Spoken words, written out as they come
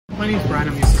My name's Brian.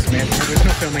 I'm used to Samantha. There's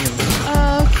no filming in this.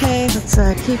 Okay, let's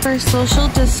keep our social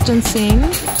distancing.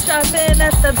 Shopping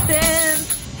at the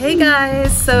BINS. Hey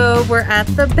guys, so we're at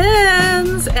the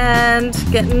BINS and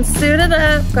getting suited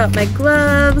up. Got my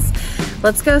gloves.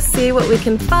 Let's go see what we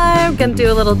can find. We're gonna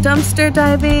do a little dumpster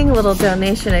diving, a little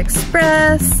donation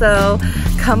express. So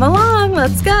come along,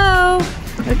 let's go.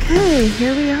 Okay,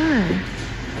 here we are.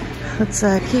 Let's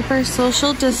keep our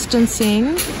social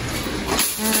distancing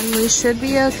and we should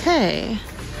be okay.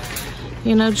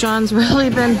 You know, John's really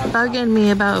been bugging me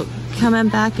about coming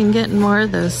back and getting more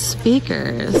of those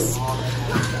speakers.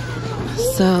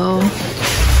 So,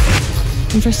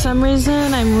 and for some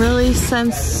reason, I'm really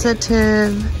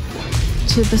sensitive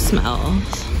to the smells.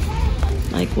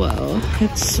 Like, whoa,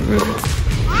 it's rude.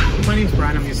 My name's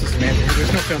Brian. I'm used to Samantha.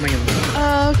 There's no filming in this.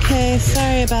 Okay,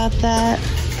 sorry about that.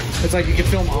 It's like you can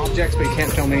film objects, but you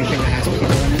can't film anything that has people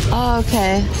in it. Oh,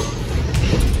 okay.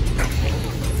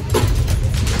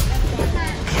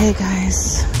 Okay,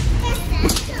 guys.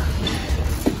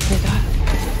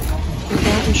 We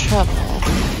got in trouble.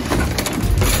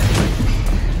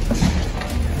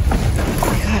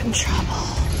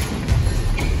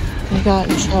 We got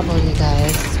in trouble, you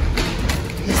guys.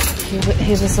 He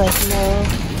was like, no.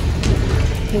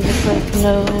 He was like,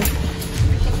 no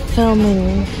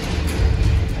filming.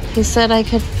 He said I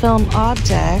could film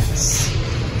objects,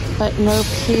 but no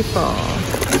people.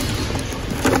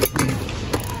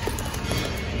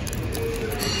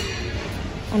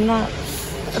 I'm not,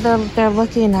 they're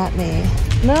looking at me.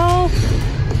 No.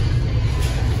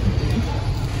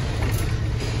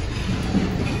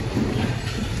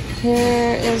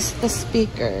 Here is the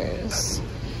speakers.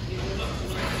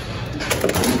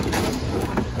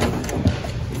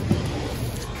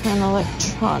 And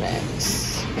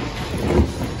electronics.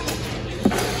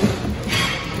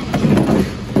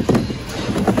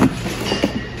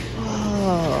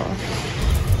 Oh,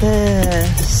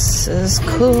 this is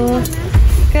cool.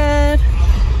 Good.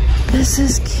 This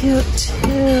is cute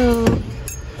too.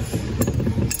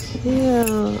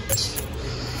 Cute.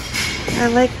 I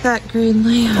like that green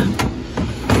lamp.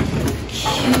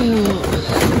 Cute.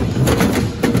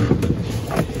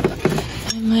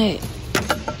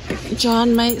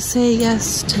 John might say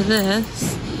yes to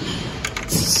this.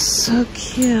 It's so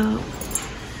cute.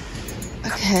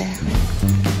 Okay.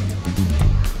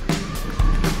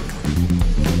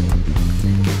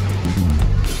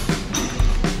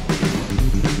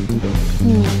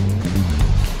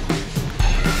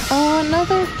 Oh,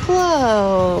 another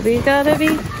globe. You gotta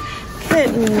be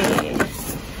kidding me.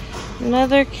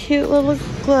 Another cute little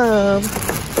globe.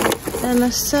 And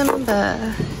a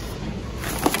Simba.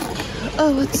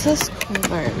 Oh, what's this cool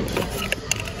Barbie?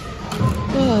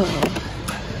 Whoa.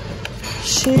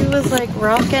 She was like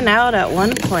rocking out at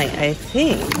one point, I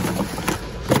think.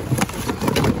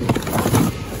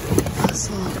 This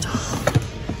little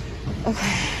doll.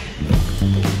 Okay.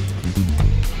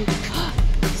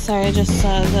 Sorry, I just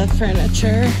saw the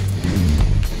furniture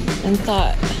and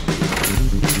thought.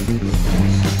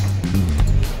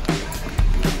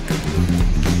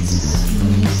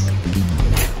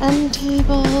 And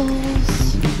tables.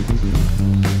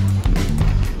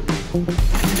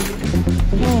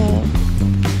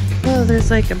 Oh, there's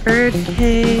like a bird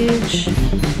cage.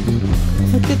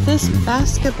 Look at this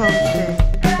basketball kit.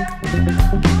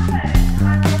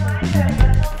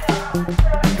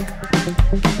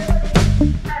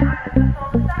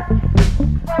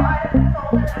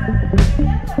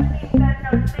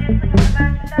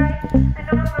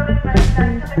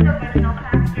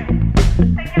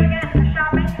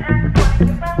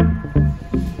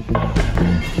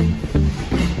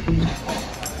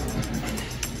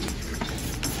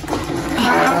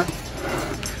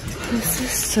 This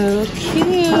is so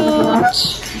cute.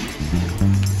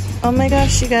 Oh my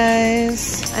gosh, you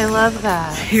guys. I love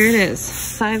that. Here it is,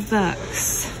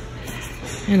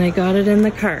 $5. And I got it in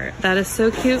the cart. That is so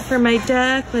cute for my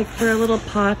deck, like for a little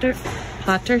potter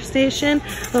station,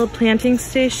 little planting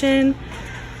station.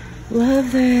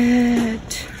 Love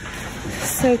it.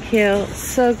 So cute.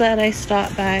 So glad I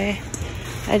stopped by.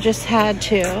 I just had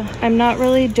to. I'm not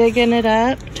really digging it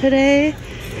up today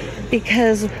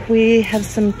because we have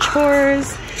some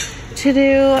chores to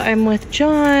do. I'm with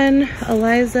John,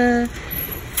 Eliza,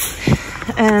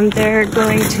 and they're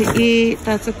going to eat.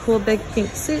 That's a cool big pink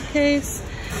suitcase.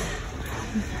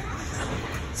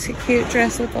 It's a cute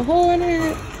dress with a hole in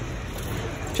it.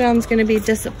 John's gonna be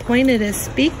disappointed his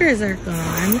speakers are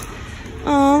gone.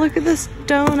 Oh, look at this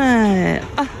donut.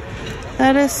 Oh,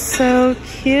 that is so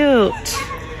cute.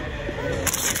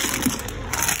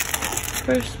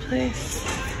 First place.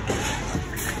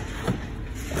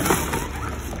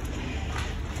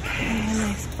 Okay,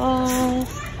 nice fall.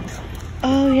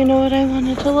 Oh, you know what I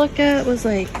wanted to look at was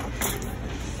like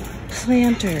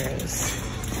planters.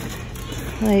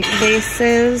 Like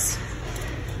vases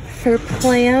for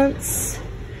plants.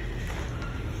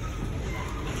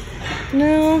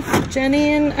 No, Jenny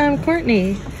and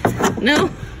Courtney. No.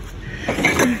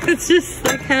 It's just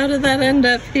like, how did that end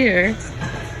up here?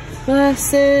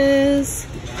 Glasses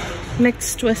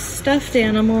mixed with stuffed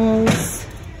animals.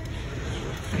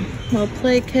 Little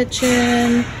play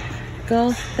kitchen.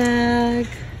 Golf bag.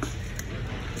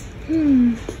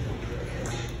 Little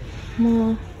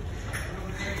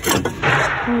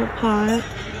pot.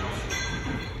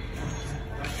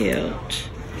 Cute.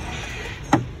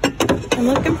 I'm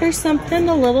looking for something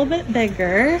a little bit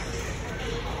bigger.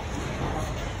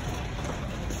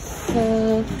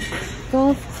 So,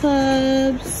 golf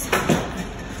clubs.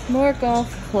 More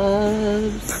golf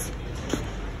clubs.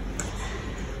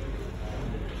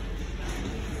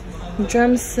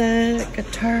 Drum set,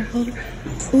 guitar holder.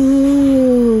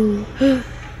 Ooh.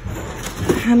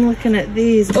 I'm looking at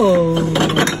these. Oh.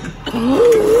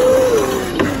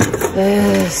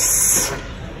 This.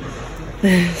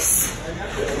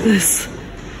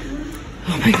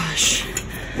 Oh my gosh.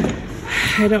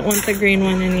 I don't want the green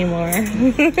one anymore.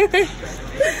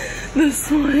 This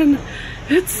one.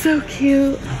 It's so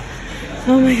cute.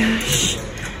 Oh my gosh.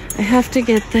 I have to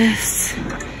get this.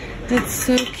 It's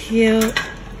so cute.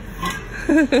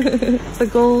 The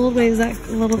gold, what is that,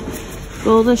 a little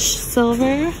goldish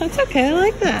silver? That's okay, I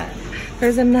like that.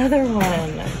 There's another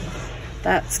one.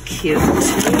 That's cute too.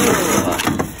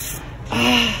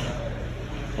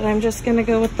 But I'm just gonna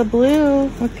go with the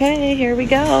blue. Okay, here we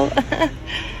go.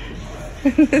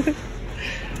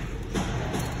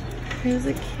 Here's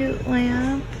a cute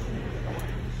lamp.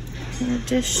 More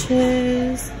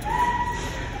dishes,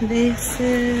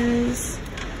 vases.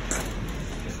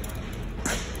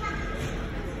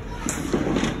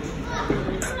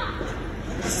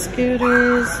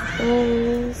 Scooters,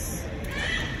 bowls.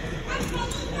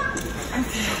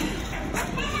 Okay.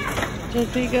 Did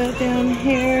we go down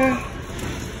here?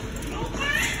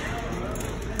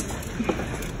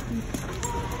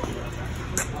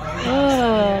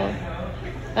 Oh,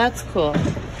 that's cool.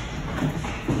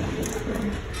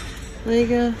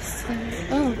 Lego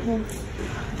set. Oh,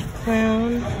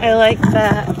 clown. I like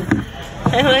that.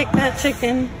 I like that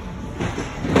chicken.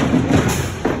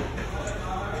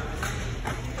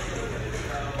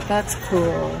 That's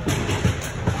cool.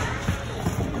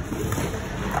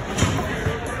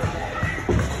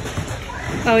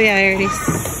 Oh yeah, I already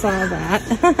saw that.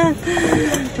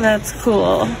 That's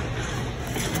cool.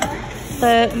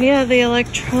 But yeah, the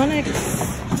electronics,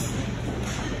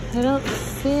 I don't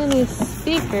see any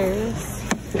speakers.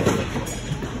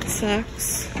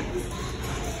 Sucks.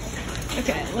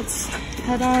 Okay, let's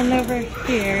head on over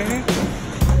here.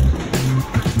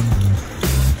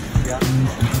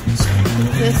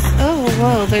 Oh,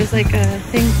 whoa, there's like a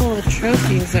thing full of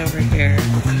trophies over here.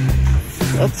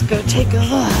 Let's go take a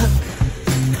look.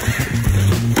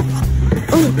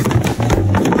 Oh,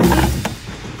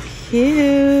 cute.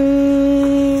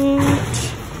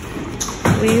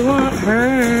 We want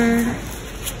her.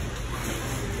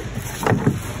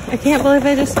 I can't believe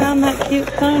I just found that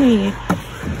cute pony.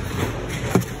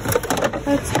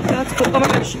 That's cool. Oh my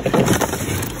gosh.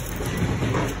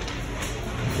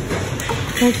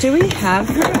 Like, do we have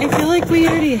her? I feel like we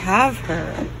already have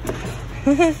her.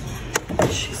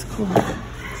 She's cool.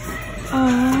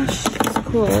 Oh, she's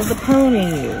cool. The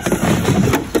ponies.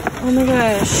 Oh my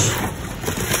gosh.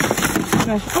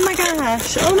 Oh my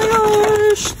gosh. Oh my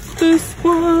gosh. This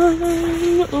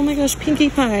one. Oh my gosh.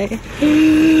 Pinkie Pie.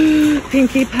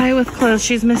 Pinkie Pie with clothes.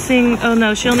 She's missing. Oh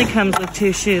no, she only comes with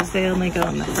 2 shoes. They only go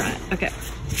in the front. Okay.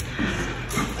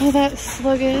 Oh, that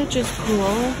luggage is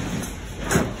cool.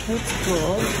 That's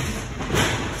cool.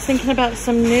 Thinking about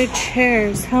some new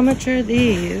chairs. How much are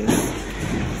these?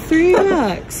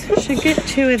 $3. Should get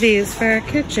 2 of these for our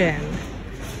kitchen.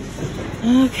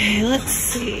 Okay, let's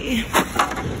see.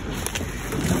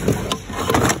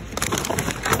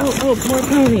 Oh, more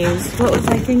ponies. What was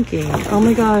I thinking? Oh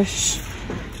my gosh.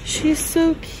 She's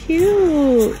so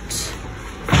cute.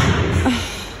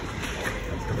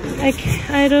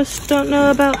 I just don't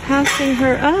know about passing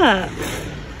her up.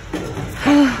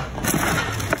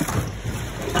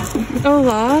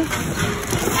 Hola.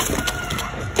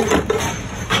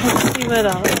 Let's see what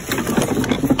else.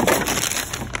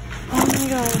 Oh my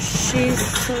gosh, she's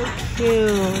so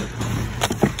cute.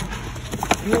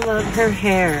 I love her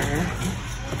hair.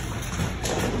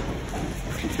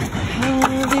 How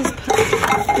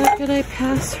could I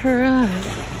pass her up?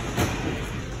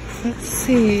 Let's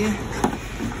see.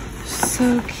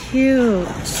 So cute.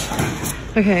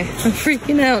 Okay, I'm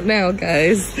freaking out now,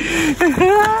 guys.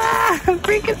 I'm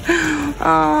freaking.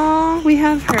 Oh, we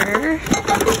have her.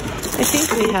 I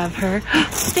think we have her.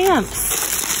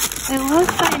 Stamps. I love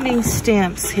finding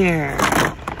stamps here.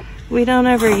 We don't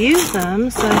ever use them,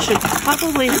 so I should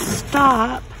probably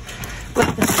stop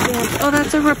with the stamps. Oh,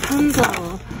 that's a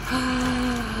Rapunzel.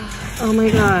 Oh my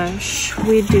gosh,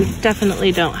 we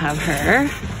definitely don't have her.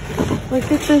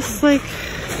 Look at this, like,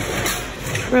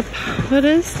 what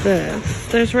is this?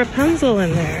 There's Rapunzel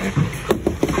in there.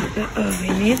 Oh, we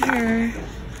need her.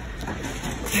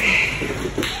 Okay.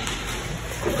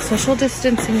 Social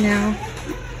distancing now.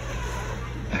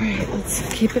 All right, let's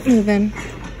keep it moving.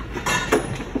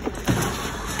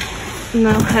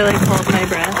 No, I like hold my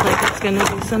breath like it's gonna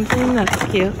do something. That's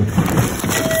cute.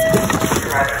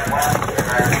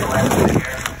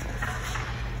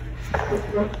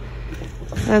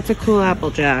 That's a cool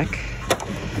Applejack,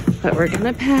 but we're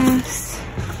gonna pass.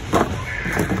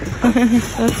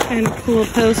 That's kind of cool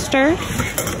poster.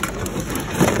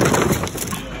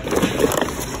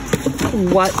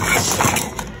 What?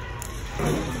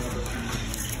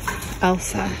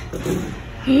 Elsa.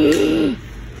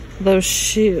 Those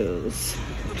shoes.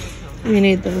 We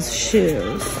need those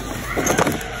shoes.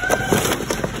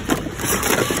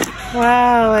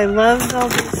 Wow, I love all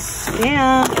these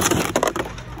stamps.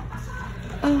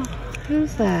 Oh,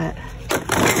 who's that?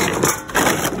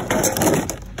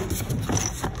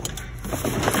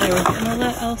 Okay, we're gonna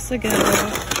let Elsa go.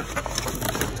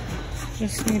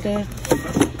 Just need to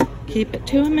keep it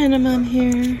to a minimum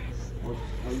here.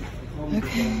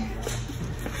 Okay.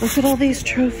 Look at all these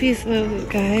trophies though,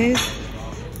 guys.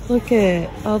 Look at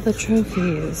all the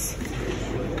trophies.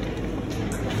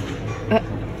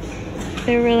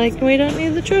 They were like, we don't need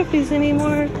the trophies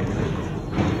anymore.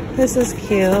 This is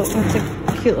cute. That's a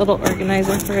cute little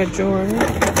organizer for a drawer.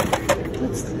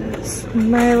 What's this?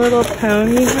 My Little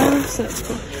Pony house. That's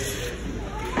cool.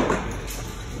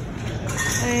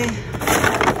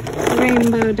 A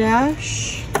Rainbow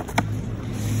Dash.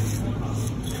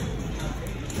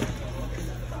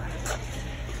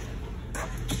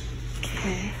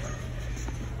 Okay.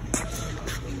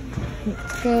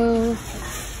 Let's go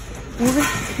over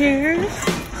here.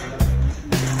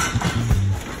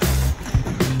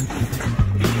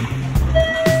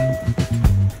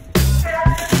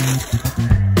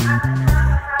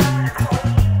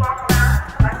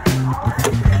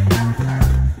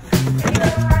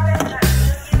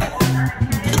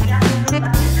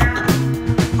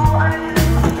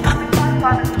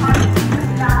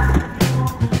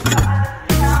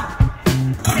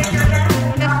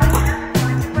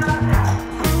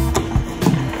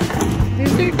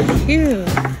 Cute.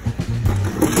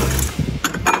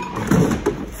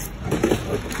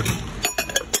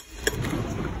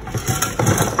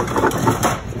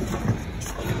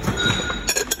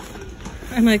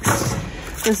 I'm like,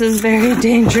 this is very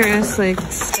dangerous, like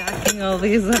stacking all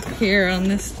these up here on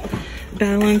this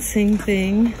balancing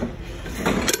thing.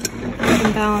 I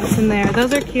can balance in there.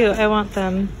 Those are cute. I want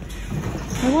them.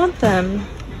 I want them.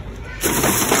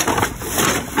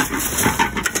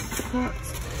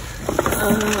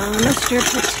 Mr.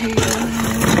 Potato.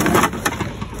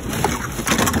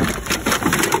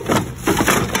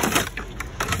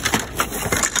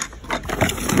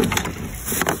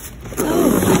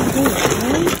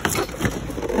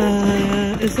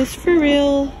 Oh, is this for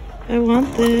real? I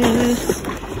want this.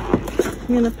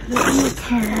 I'm gonna put it in the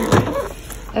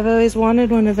cart. I've always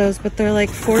wanted one of those, but they're like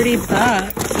 40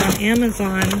 bucks on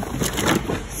Amazon.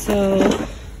 So,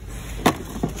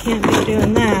 can't be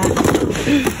doing that.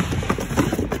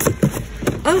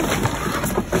 Oh,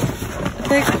 a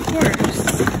big horse.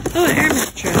 Oh, an air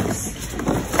mattress.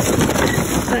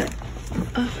 But,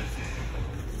 oh.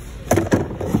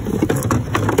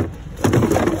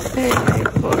 Big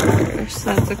horse.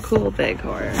 That's a cool big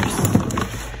horse.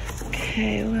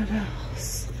 Okay, what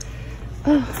else?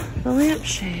 Oh, the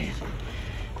lampshade.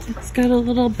 It's got a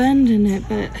little bend in it,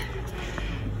 but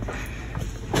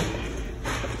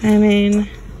I mean,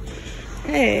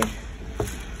 hey.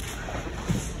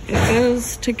 It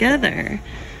goes together.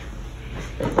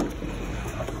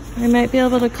 I might be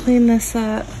able to clean this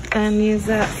up and use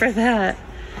that for that.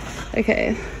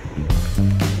 Okay,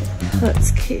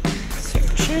 let's keep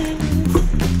searching.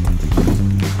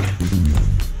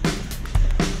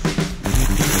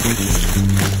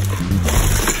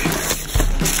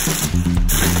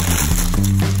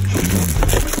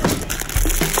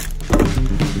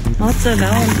 Lots of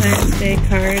Valentine's Day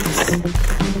cards.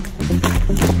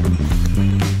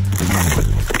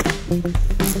 What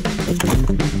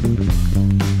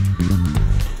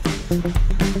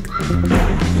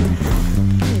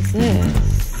is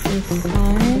this? This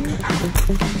sign?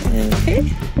 Okay.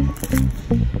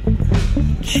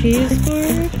 Cheese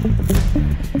board.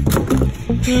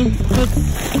 No,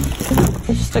 that's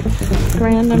just a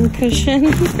random cushion.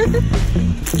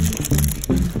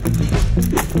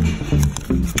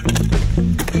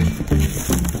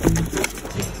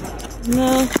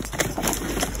 No.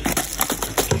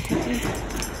 Okay.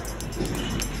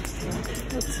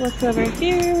 Let's look over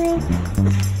here.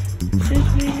 Did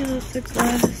we use the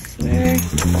glassware?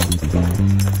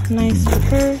 Nice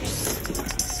purse.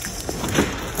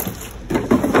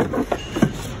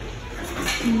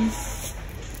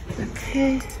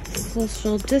 Okay,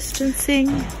 social distancing.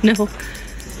 No.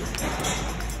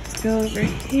 Let's go over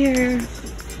here.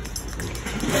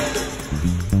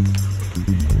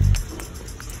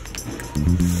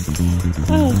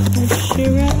 Oh, a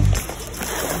shoe rack.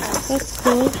 That's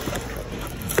cool.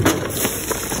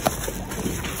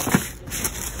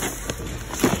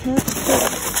 That's cool.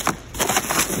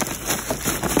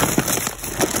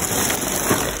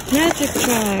 Magic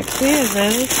tracks. We have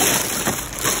those.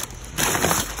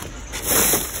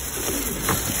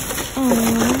 Oh,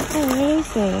 what is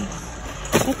this?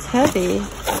 That's heavy.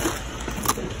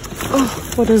 Oh,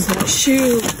 what is that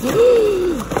shoe?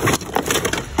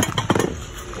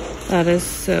 That is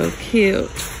so cute.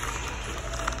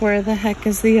 Where the heck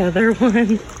is the other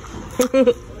one?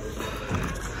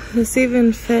 This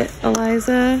even fit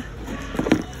Eliza.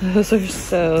 Those are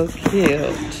so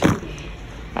cute.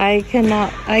 I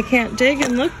can't dig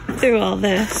and look through all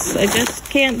this. I just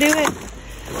can't do it.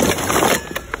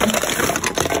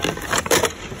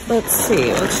 Let's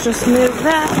see, let's just move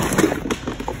that.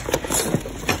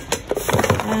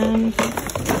 And,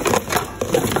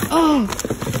 oh,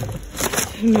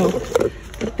 no,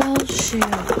 the bell shoe.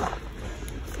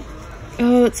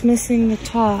 Oh, it's missing the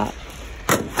top.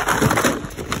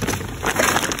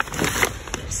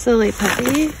 Silly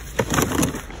puppy.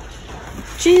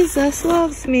 Jesus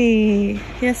loves me.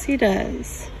 Yes, he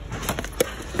does.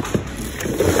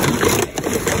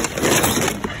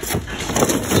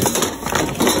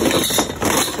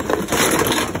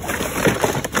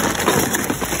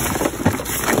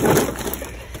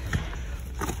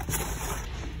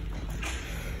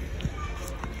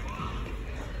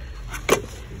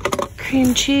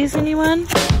 Cream cheese, anyone?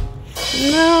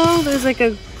 No, there's like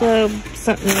a globe,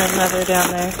 something or another down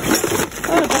there.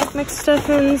 Oh, Doc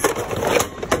McStuffins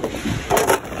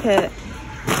kit.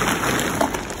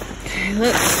 Okay,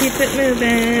 let's keep it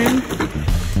moving.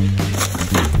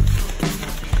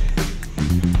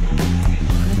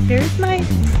 Here's my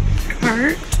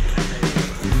cart.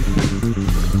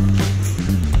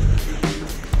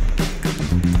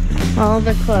 All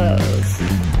the clothes.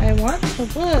 I want to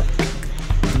look.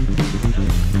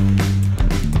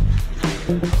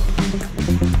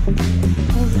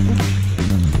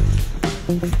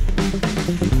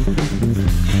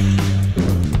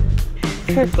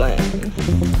 Kirkland.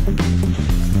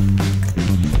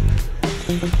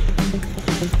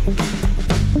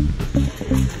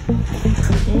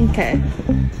 Okay.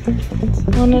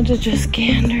 Wanted to just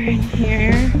gander in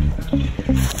here.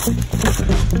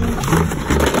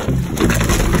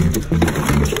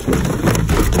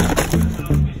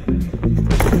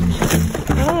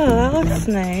 Oh, that looks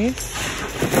nice.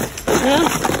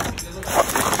 Oh.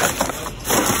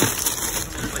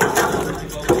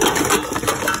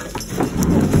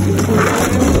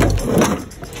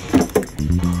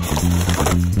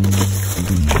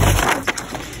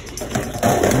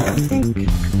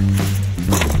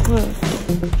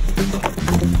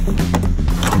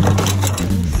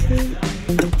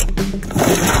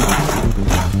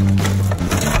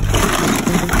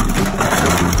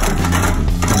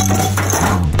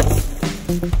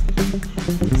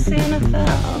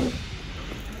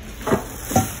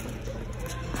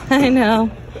 I know.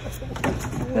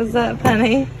 Is that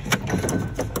funny?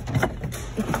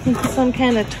 Some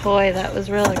kind of toy that was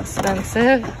real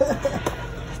expensive.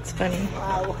 It's funny.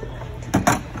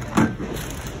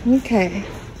 Okay.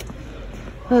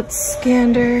 Let's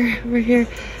scander over here.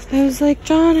 I was like,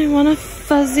 John, I want a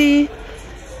fuzzy,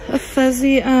 like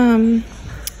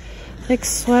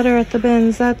sweater at the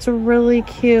bins. That's really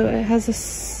cute. It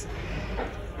has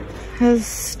has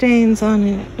stains on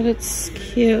it, but it's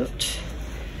cute.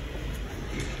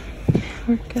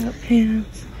 Workout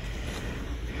pants.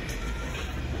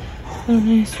 A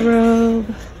nice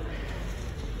robe.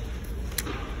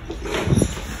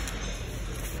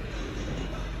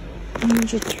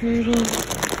 Ninja Turtle.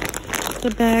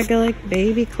 The bag of like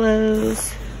baby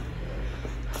clothes.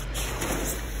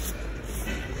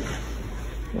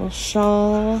 Little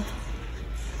shawl.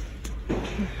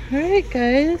 Alright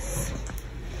guys.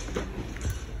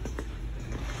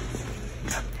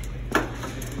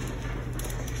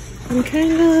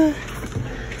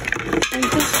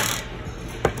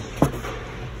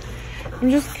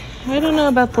 I don't know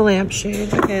about the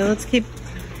lampshade. Okay, let's keep,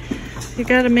 you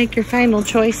gotta make your final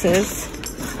choices.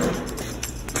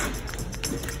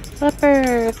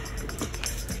 Leopard.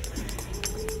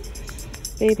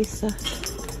 Baby stuff.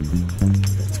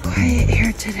 It's quiet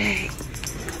here today.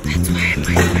 That's why I'm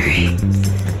whispering.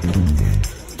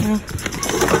 Oh.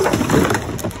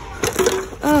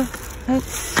 Oh,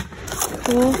 that's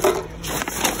cool.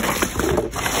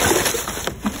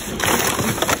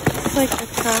 It's like a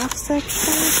craft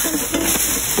section or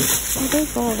something. What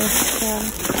is all this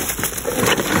stuff?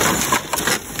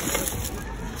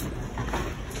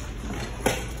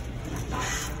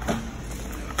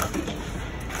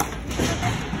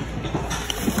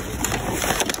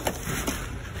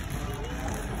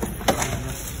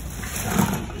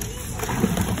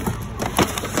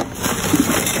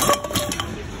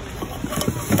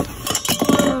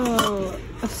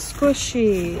 A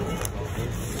squishy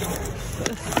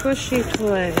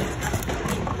toy.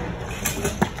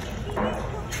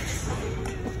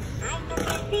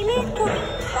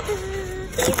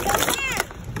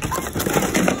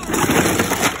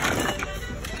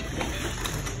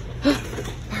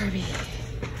 Barbie.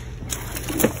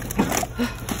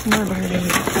 More Barbie.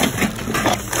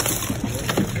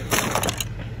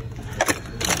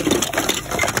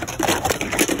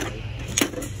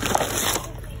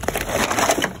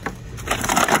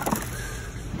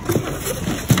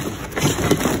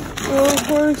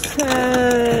 Horse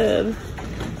head.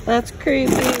 That's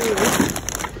creepy.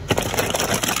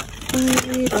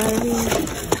 Barbie.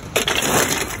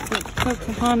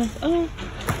 Pocahontas. Oh.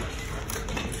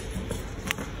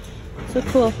 It's a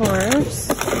cool horse.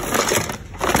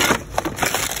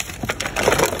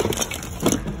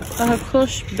 Oh, how cool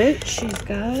boot she's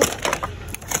got.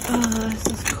 Oh, this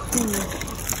is cool.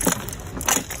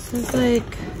 This is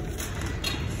like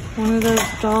one of those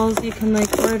dolls you can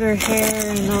like order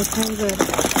hair and all kinds of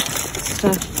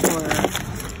stuff for.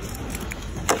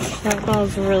 That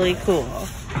doll's really cool.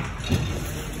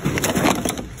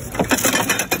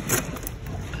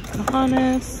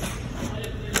 Pocahontas.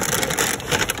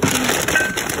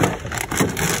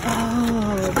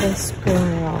 Oh, this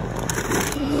girl.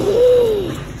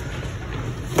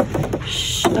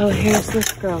 Oh, here's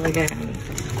this girl again.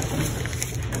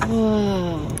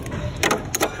 Whoa.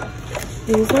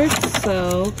 These are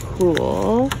so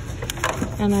cool,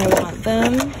 and I want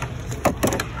them.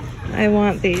 I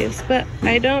want these, but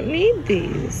I don't need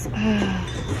these.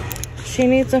 She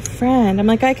needs a friend. I'm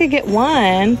like, I could get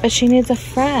one, but she needs a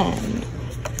friend.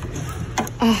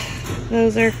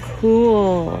 Those are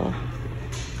cool.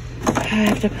 I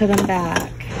have to put them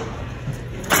back.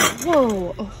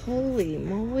 Whoa, holy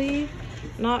moly.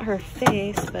 Not her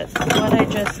face, but what I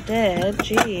just did.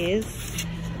 Jeez.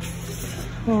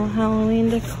 Little Halloween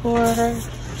decor.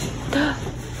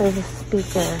 There's a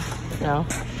speaker. No,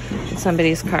 it's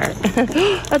somebody's cart.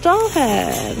 A doll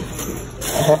head.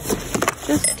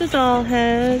 Just a doll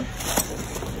head.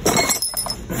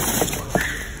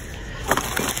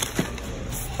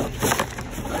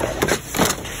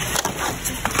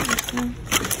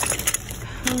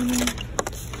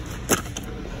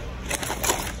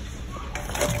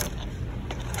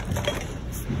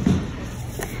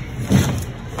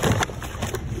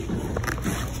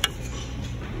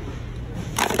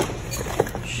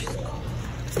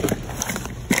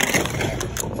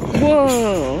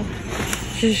 Whoa.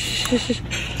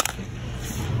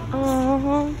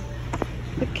 Oh,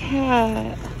 the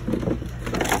cat.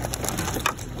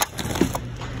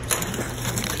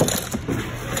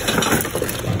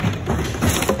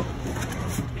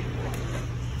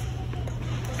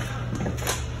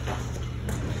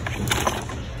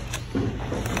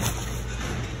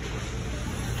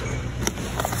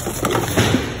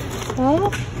 Oh, a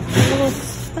little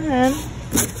sun.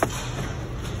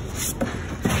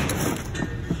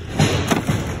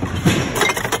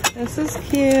 This is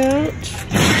cute.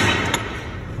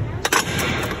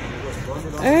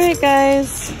 Alright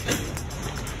guys,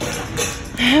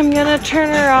 I'm gonna turn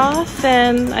her off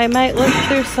and I might look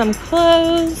through some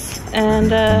clothes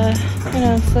and you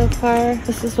know, so far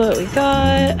this is what we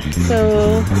got.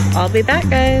 So I'll be back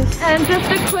guys. And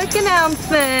just a quick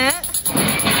announcement.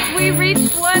 We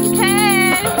reached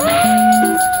 1K!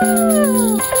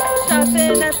 Woo!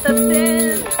 Shopping at the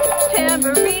BINS,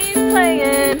 tambourine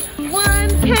playing,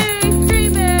 1K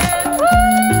streaming!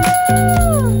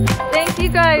 Woo! Thank you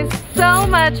guys so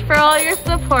much for all your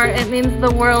support. It means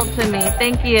the world to me.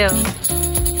 Thank you.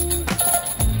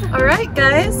 Alright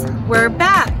guys, we're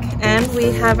back and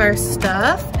we have our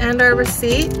stuff and our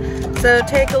receipt. So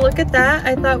take a look at that.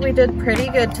 I thought we did pretty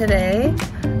good today.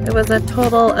 It was a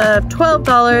total of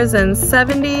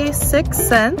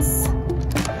 $12.76.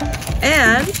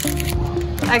 And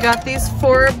I got these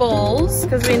 4 bowls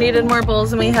because we needed more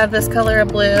bowls and we had this color of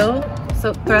blue.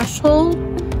 So Threshold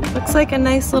looks like a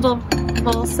nice little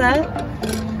bowl set.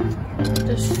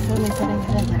 Just show me putting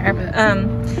it in there. But,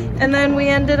 and then we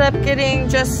ended up getting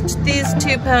just these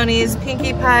 2 ponies,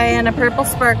 Pinkie Pie and a purple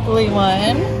sparkly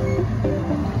one.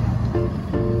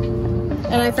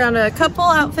 And I found a couple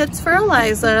outfits for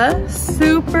Eliza.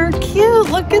 Super cute,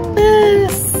 look at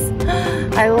this.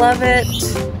 I love it.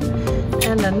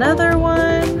 And another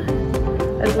one.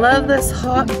 I love this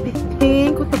hot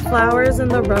pink with the flowers and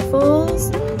the ruffles.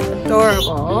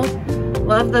 Adorable.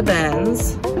 Love the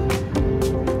BINS.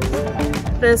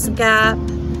 This Gap,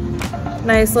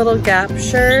 nice little Gap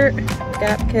shirt.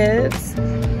 Gap Kids.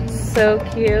 So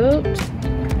cute.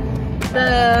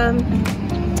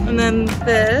 And then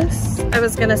this, I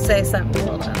was gonna say something,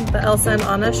 hold on. The Elsa and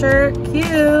Anna shirt,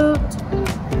 cute.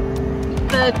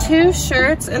 The 2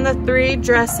 shirts and the 3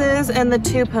 dresses and the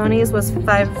 2 ponies was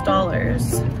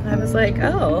 $5. I was like,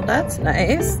 oh, that's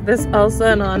nice. This Elsa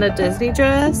and Anna Disney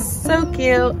dress, so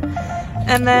cute.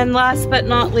 And then last but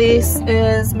not least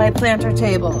is my planter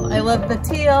table. I love the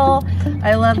teal,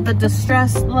 I love the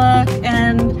distressed look,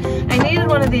 and I needed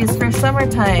one of these for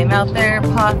summertime out there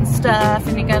potting stuff,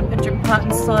 and you gotta put your pot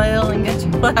in soil and get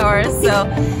your flowers. So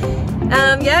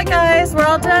yeah guys, we're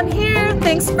all done here.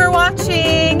 Thanks for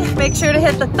watching. Make sure to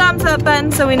hit the thumbs up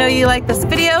button so we know you like this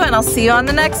video, and I'll see you on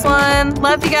the next one.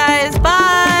 Love you guys,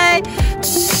 bye.